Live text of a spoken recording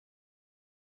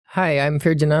Hi, I'm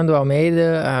Ferdinando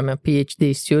Almeida. I'm a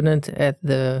PhD student at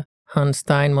the Hans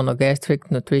Stein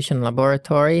Monogastric Nutrition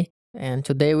Laboratory, and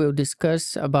today we'll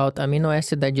discuss about amino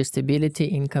acid digestibility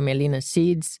in camelina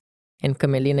seeds and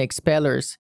camelina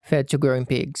expellers fed to growing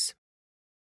pigs.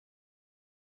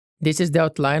 This is the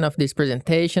outline of this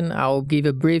presentation. I'll give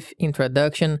a brief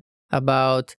introduction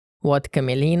about what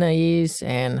camelina is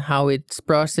and how it's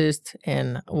processed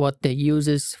and what the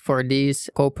uses for these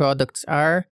co-products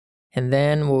are. And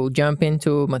then we'll jump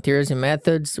into materials and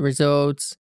methods,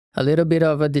 results, a little bit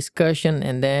of a discussion,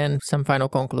 and then some final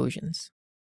conclusions.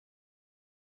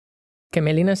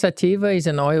 Camelina sativa is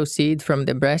an oil seed from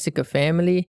the Brassica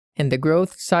family, and the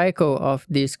growth cycle of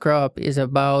this crop is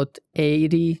about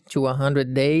 80 to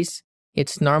 100 days.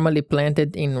 It's normally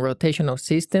planted in rotational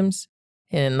systems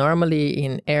and normally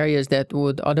in areas that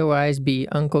would otherwise be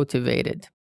uncultivated.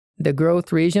 The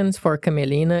growth regions for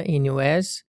camelina in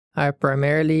US are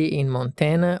primarily in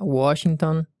Montana,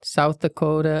 Washington, South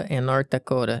Dakota, and North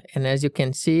Dakota. And as you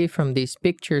can see from these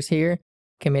pictures here,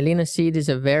 camelina seed is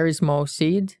a very small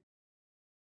seed.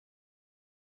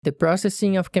 The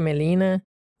processing of camelina,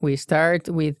 we start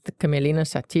with camelina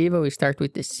sativa, we start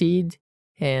with the seed,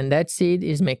 and that seed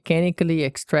is mechanically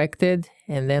extracted,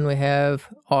 and then we have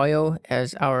oil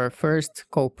as our first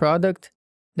co-product.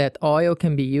 That oil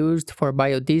can be used for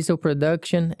biodiesel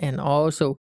production, and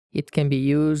also it can be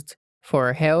used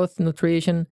for health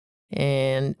nutrition.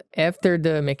 And after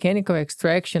the mechanical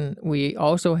extraction, we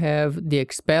also have the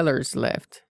expellers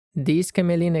left. These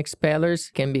camelina expellers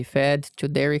can be fed to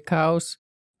dairy cows,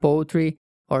 poultry,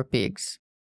 or pigs.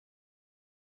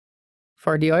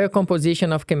 For the oil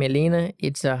composition of camelina,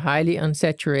 it's a highly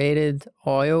unsaturated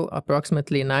oil,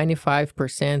 approximately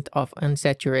 95% of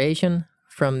unsaturation.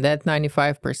 From that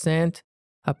 95%,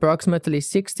 approximately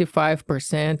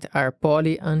 65% are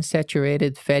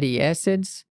polyunsaturated fatty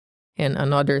acids, and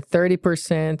another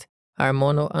 30% are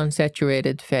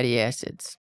monounsaturated fatty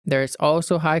acids. There is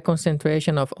also high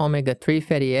concentration of omega-3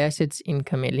 fatty acids in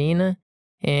camelina,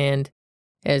 and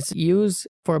as used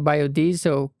for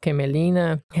biodiesel,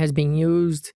 camelina has been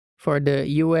used for the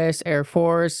US Air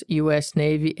Force, US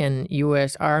Navy, and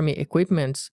US Army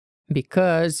equipments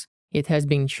because it has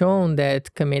been shown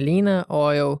that camelina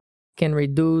oil can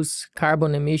reduce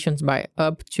carbon emissions by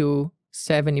up to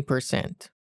 70%.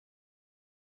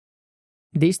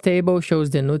 This table shows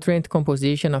the nutrient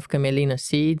composition of camelina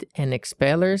seed and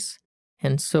expellers,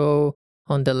 and so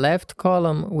on the left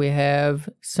column we have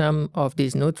some of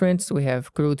these nutrients. We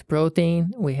have crude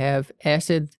protein, we have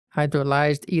acid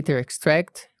hydrolyzed ether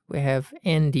extract, we have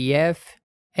NDF,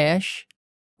 ash.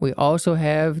 We also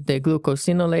have the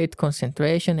glucosinolate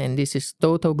concentration, and this is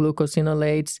total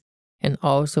glucosinolates, and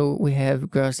also we have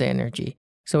gross energy.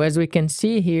 So as we can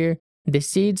see here, the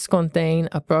seeds contain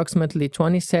approximately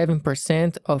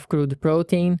 27% of crude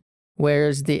protein,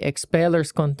 whereas the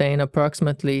expellers contain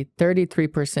approximately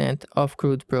 33% of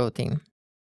crude protein.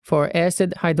 For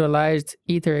acid hydrolyzed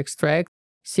ether extract,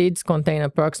 seeds contain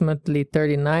approximately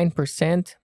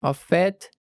 39% of fat,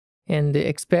 and the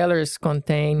expellers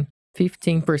contain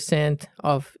 15%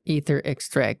 of ether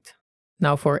extract.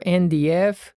 Now for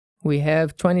NDF, we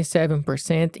have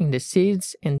 27% in the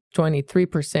seeds and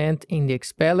 23% in the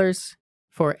expellers.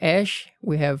 For ash,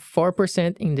 we have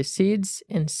 4% in the seeds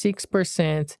and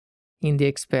 6% in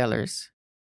the expellers.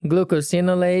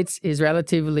 Glucosinolates is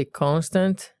relatively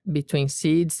constant between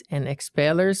seeds and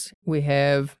expellers. We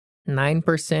have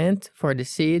 9% for the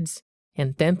seeds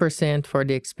and 10% for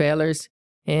the expellers,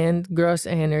 and gross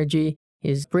energy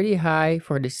is pretty high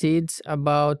for the seeds,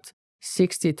 about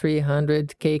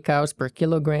 6,300 kcal per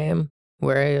kilogram,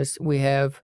 whereas we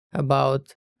have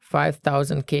about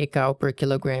 5,000 kcal per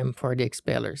kilogram for the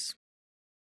expellers.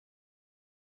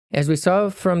 As we saw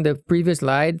from the previous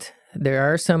slide, there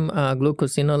are some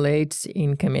glucosinolates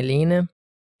in camelina,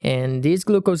 and these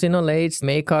glucosinolates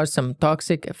may cause some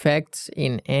toxic effects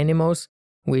in animals,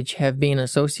 which have been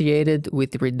associated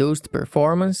with reduced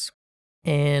performance.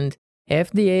 And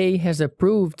FDA has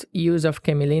approved use of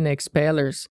camelina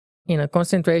expellers in a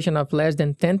concentration of less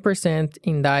than 10%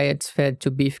 in diets fed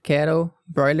to beef cattle,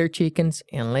 broiler chickens,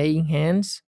 and laying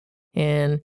hens,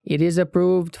 and it is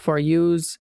approved for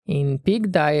use in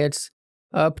pig diets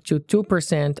up to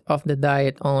 2% of the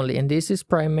diet only, and this is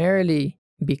primarily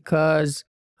because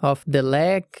of the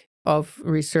lack of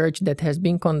research that has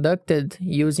been conducted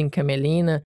using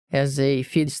camelina as a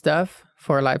feedstuff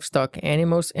for livestock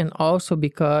animals, and also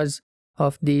because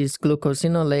of these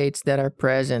glucosinolates that are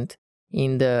present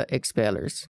in the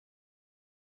expellers.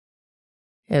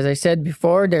 As I said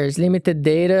before, there is limited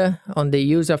data on the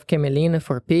use of camelina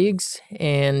for pigs,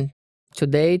 and To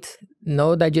date,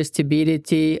 no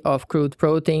digestibility of crude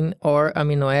protein or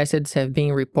amino acids have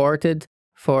been reported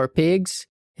for pigs,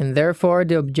 and therefore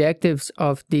the objectives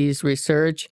of this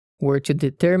research were to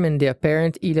determine the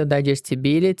apparent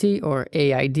ileodigestibility or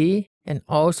AID and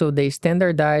also the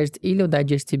standardized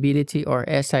ileodigestibility or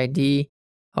SID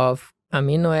of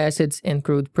amino acids and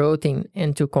crude protein,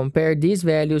 and to compare these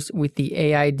values with the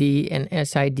AID and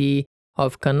SID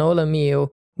of canola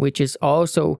meal, which is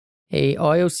also a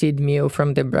oilseed meal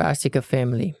from the Brassica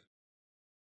family.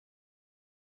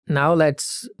 Now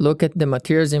let's look at the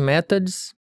materials and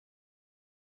methods.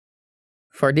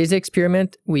 For this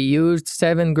experiment, we used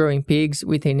 7 growing pigs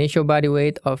with initial body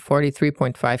weight of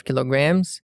 43.5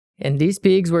 kilograms, and these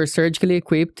pigs were surgically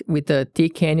equipped with a T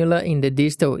cannula in the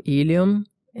distal ileum,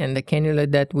 and the cannula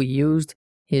that we used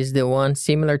is the one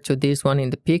similar to this one in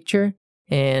the picture,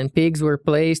 and pigs were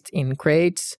placed in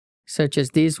crates such as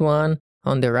this one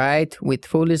on the right with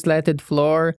fully slatted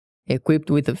floor, equipped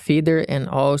with a feeder and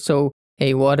also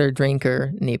a water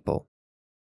drinker nipple.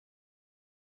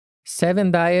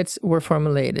 7 diets were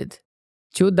formulated.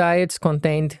 2 diets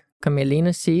contained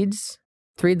camelina seeds,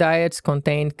 3 diets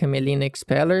contained camelina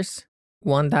expellers,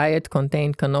 1 diet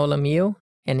contained canola meal,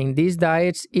 and in these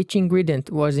diets each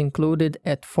ingredient was included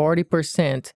at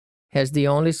 40% as the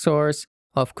only source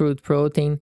of crude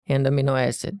protein and amino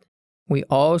acid. We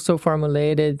also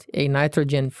formulated a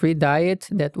nitrogen-free diet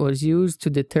that was used to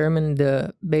determine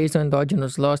the basal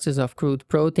endogenous losses of crude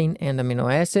protein and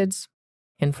amino acids.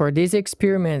 And for this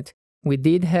experiment, we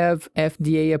did have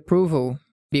FDA approval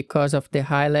because of the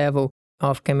high level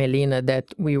of camelina that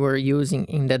we were using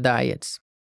in the diets.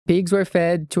 Pigs were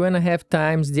fed 2.5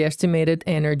 times the estimated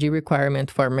energy requirement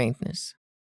for maintenance.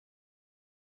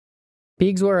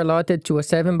 Pigs were allotted to a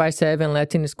 7x7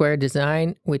 Latin square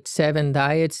design with 7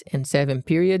 diets and 7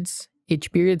 periods.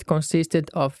 Each period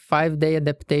consisted of 5-day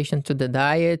adaptation to the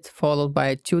diet, followed by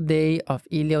a 2-day of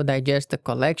ileodigesta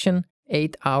collection,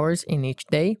 8 hours in each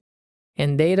day,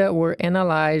 and data were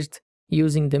analyzed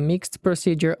using the mixed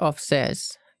procedure of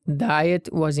SES. Diet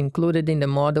was included in the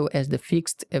model as the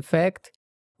fixed effect,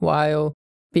 while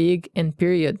pig and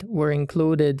period were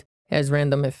included as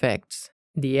random effects.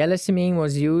 The LS-mean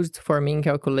was used for mean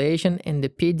calculation, and the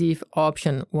pdiff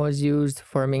option was used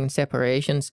for mean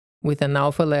separations with an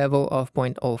alpha level of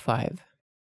 0.05.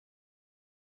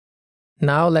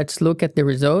 Now let's look at the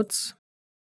results.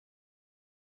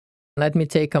 Let me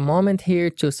take a moment here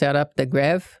to set up the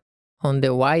graph. On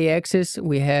the y-axis,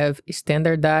 we have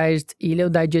standardized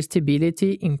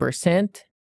ileodigestibility in percent,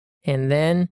 and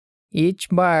then each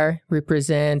bar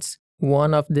represents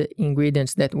one of the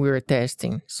ingredients that we were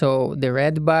testing. So the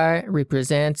red bar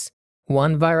represents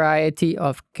one variety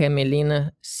of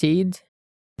camelina seed.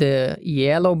 The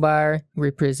yellow bar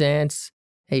represents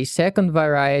a second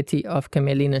variety of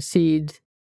camelina seed.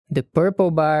 The purple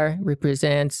bar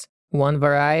represents one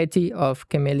variety of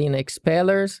camelina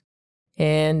expellers,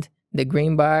 and the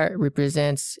green bar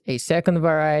represents a second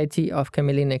variety of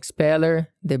camelina expeller.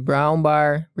 The brown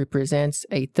bar represents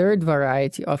a third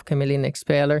variety of camelina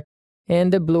expeller,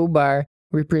 and the blue bar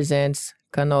represents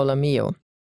canola meal.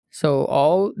 So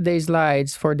all the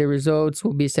slides for the results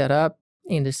will be set up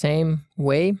in the same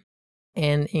way.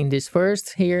 And in this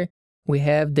first here, we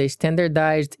have the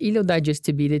standardized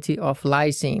ileodigestibility of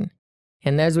lysine.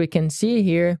 And as we can see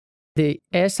here, the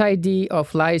SID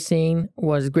of lysine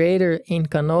was greater in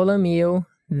canola meal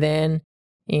than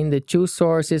in the 2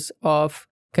 sources of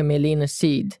camelina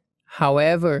seed.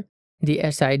 However, the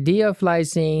SID of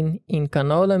lysine in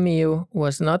canola meal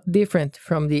was not different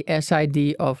from the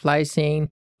SID of lysine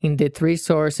in the 3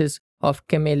 sources of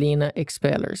camelina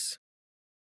expellers.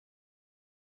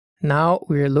 Now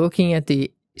we're looking at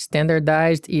the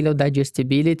standardized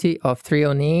ileodigestibility of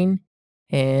threonine,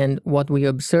 and what we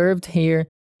observed here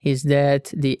is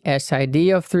that the SID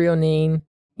of threonine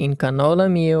in canola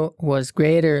meal was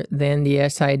greater than the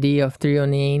SID of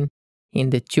threonine in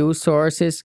the 2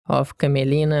 sources of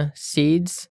camelina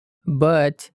seeds,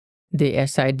 but the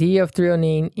SID of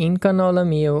threonine in canola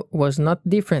meal was not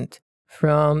different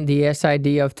from the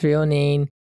SID of threonine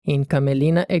in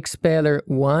camelina expeller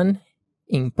 1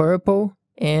 in purple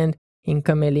and in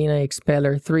camelina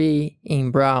expeller 3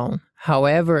 in brown.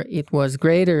 However, it was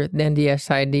greater than the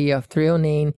SID of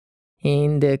threonine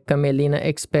in the camelina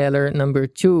expeller number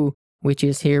 2, which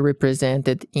is here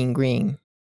represented in green.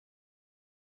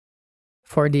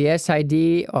 For the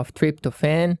SID of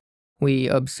tryptophan, we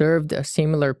observed a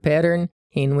similar pattern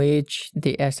in which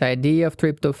the SID of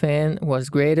tryptophan was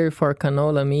greater for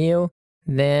canola meal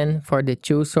than for the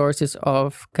 2 sources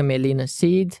of camelina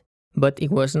seed, but it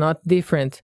was not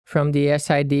different from the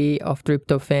SID of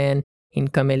tryptophan in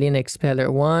camelina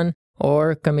expeller 1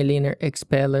 or Camelina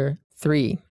expeller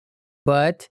 3.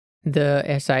 But the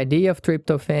SID of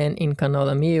tryptophan in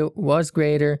canola meal was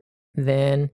greater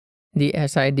than the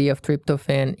SID of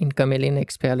tryptophan in Camelina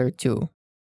expeller 2.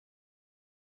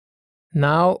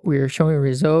 Now we're showing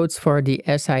results for the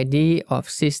SID of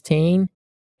cysteine,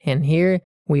 and here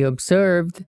we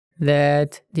observed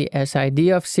that the SID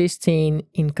of cysteine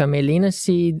in Camelina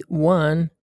seed 1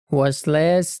 was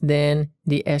less than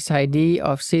the SID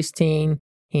of cysteine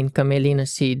in Camelina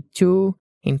seed 2,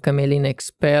 in Camelina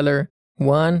expeller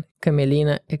 1,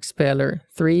 Camelina expeller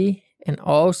 3, and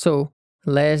also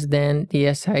less than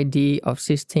the SID of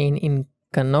cysteine in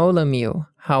canola meal.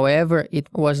 However, it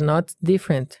was not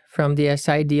different from the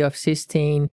SID of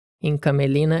cysteine in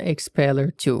Camelina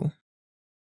expeller 2.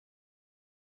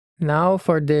 Now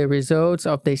for the results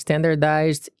of the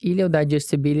standardized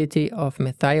ileodigestibility of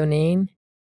methionine.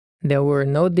 There were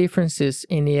no differences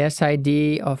in the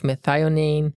SID of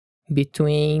methionine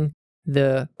between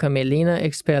the Camelina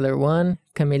expeller 1,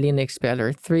 Camelina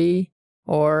expeller 3,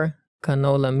 or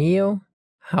canola meal.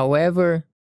 However,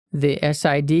 the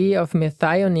SID of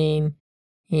methionine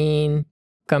in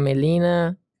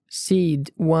Camelina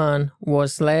seed 1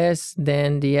 was less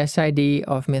than the SID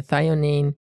of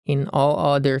methionine in all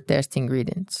other test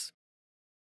ingredients.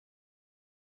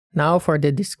 Now for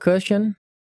the discussion.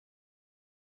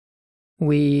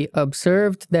 We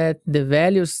observed that the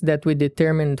values that we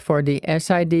determined for the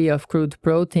SID of crude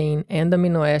protein and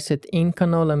amino acid in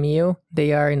canola meal,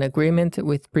 they are in agreement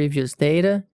with previous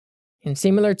data. And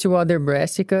similar to other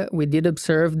brassica, we did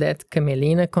observe that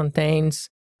Camelina contains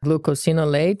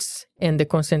glucosinolates, and the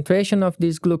concentration of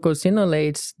these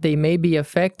glucosinolates, they may be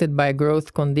affected by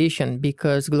growth condition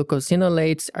because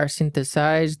glucosinolates are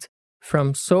synthesized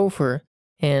from sulfur.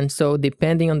 And so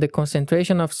depending on the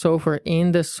concentration of sulfur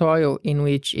in the soil in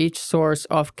which each source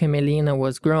of Camelina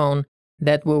was grown,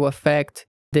 that will affect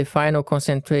the final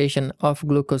concentration of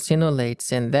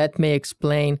glucosinolates, and that may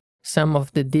explain some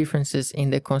of the differences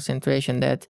in the concentration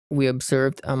that we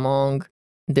observed among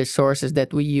the sources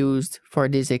that we used for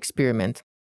this experiment.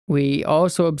 We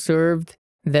also observed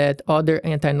that other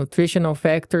anti-nutritional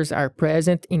factors are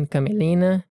present in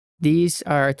Camelina. These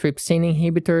are trypsin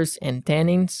inhibitors and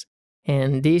tannins.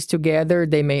 And these together,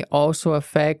 they may also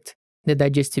affect the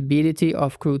digestibility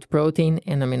of crude protein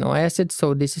and amino acids,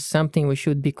 so this is something we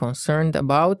should be concerned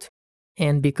about.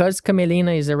 And because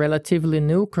Camelina is a relatively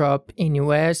new crop in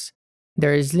US,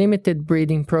 there is limited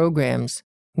breeding programs,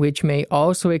 which may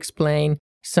also explain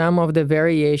some of the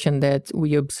variation that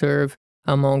we observe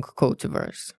among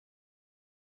cultivars.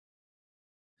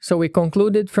 So we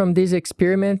concluded from this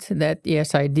experiment that the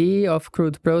SID of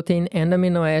crude protein and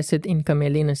amino acid in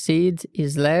Camelina seed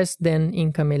is less than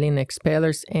in Camelina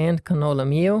expellers and canola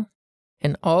meal,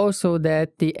 and also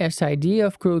that the SID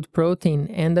of crude protein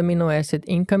and amino acid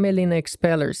in Camelina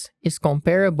expellers is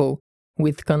comparable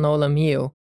with canola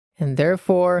meal, and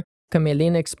therefore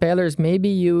Camelina expellers may be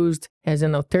used as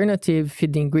an alternative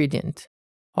feed ingredient.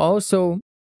 Also,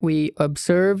 we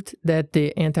observed that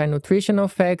the anti-nutritional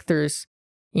factors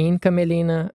in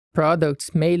Camelina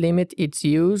products may limit its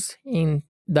use in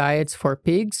diets for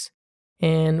pigs,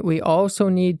 and we also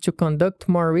need to conduct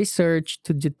more research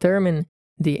to determine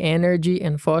the energy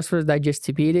and phosphorus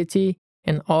digestibility,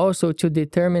 and also to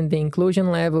determine the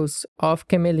inclusion levels of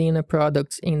Camelina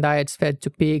products in diets fed to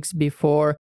pigs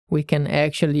before we can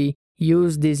actually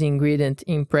use this ingredient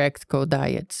in practical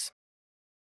diets.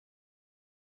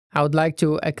 I would like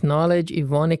to acknowledge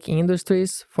Evonik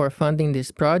Industries for funding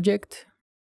this project.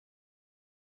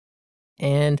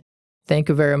 And thank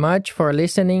you very much for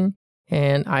listening,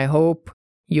 and I hope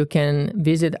you can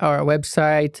visit our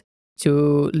website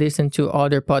to listen to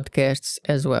other podcasts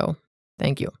as well.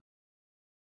 Thank you.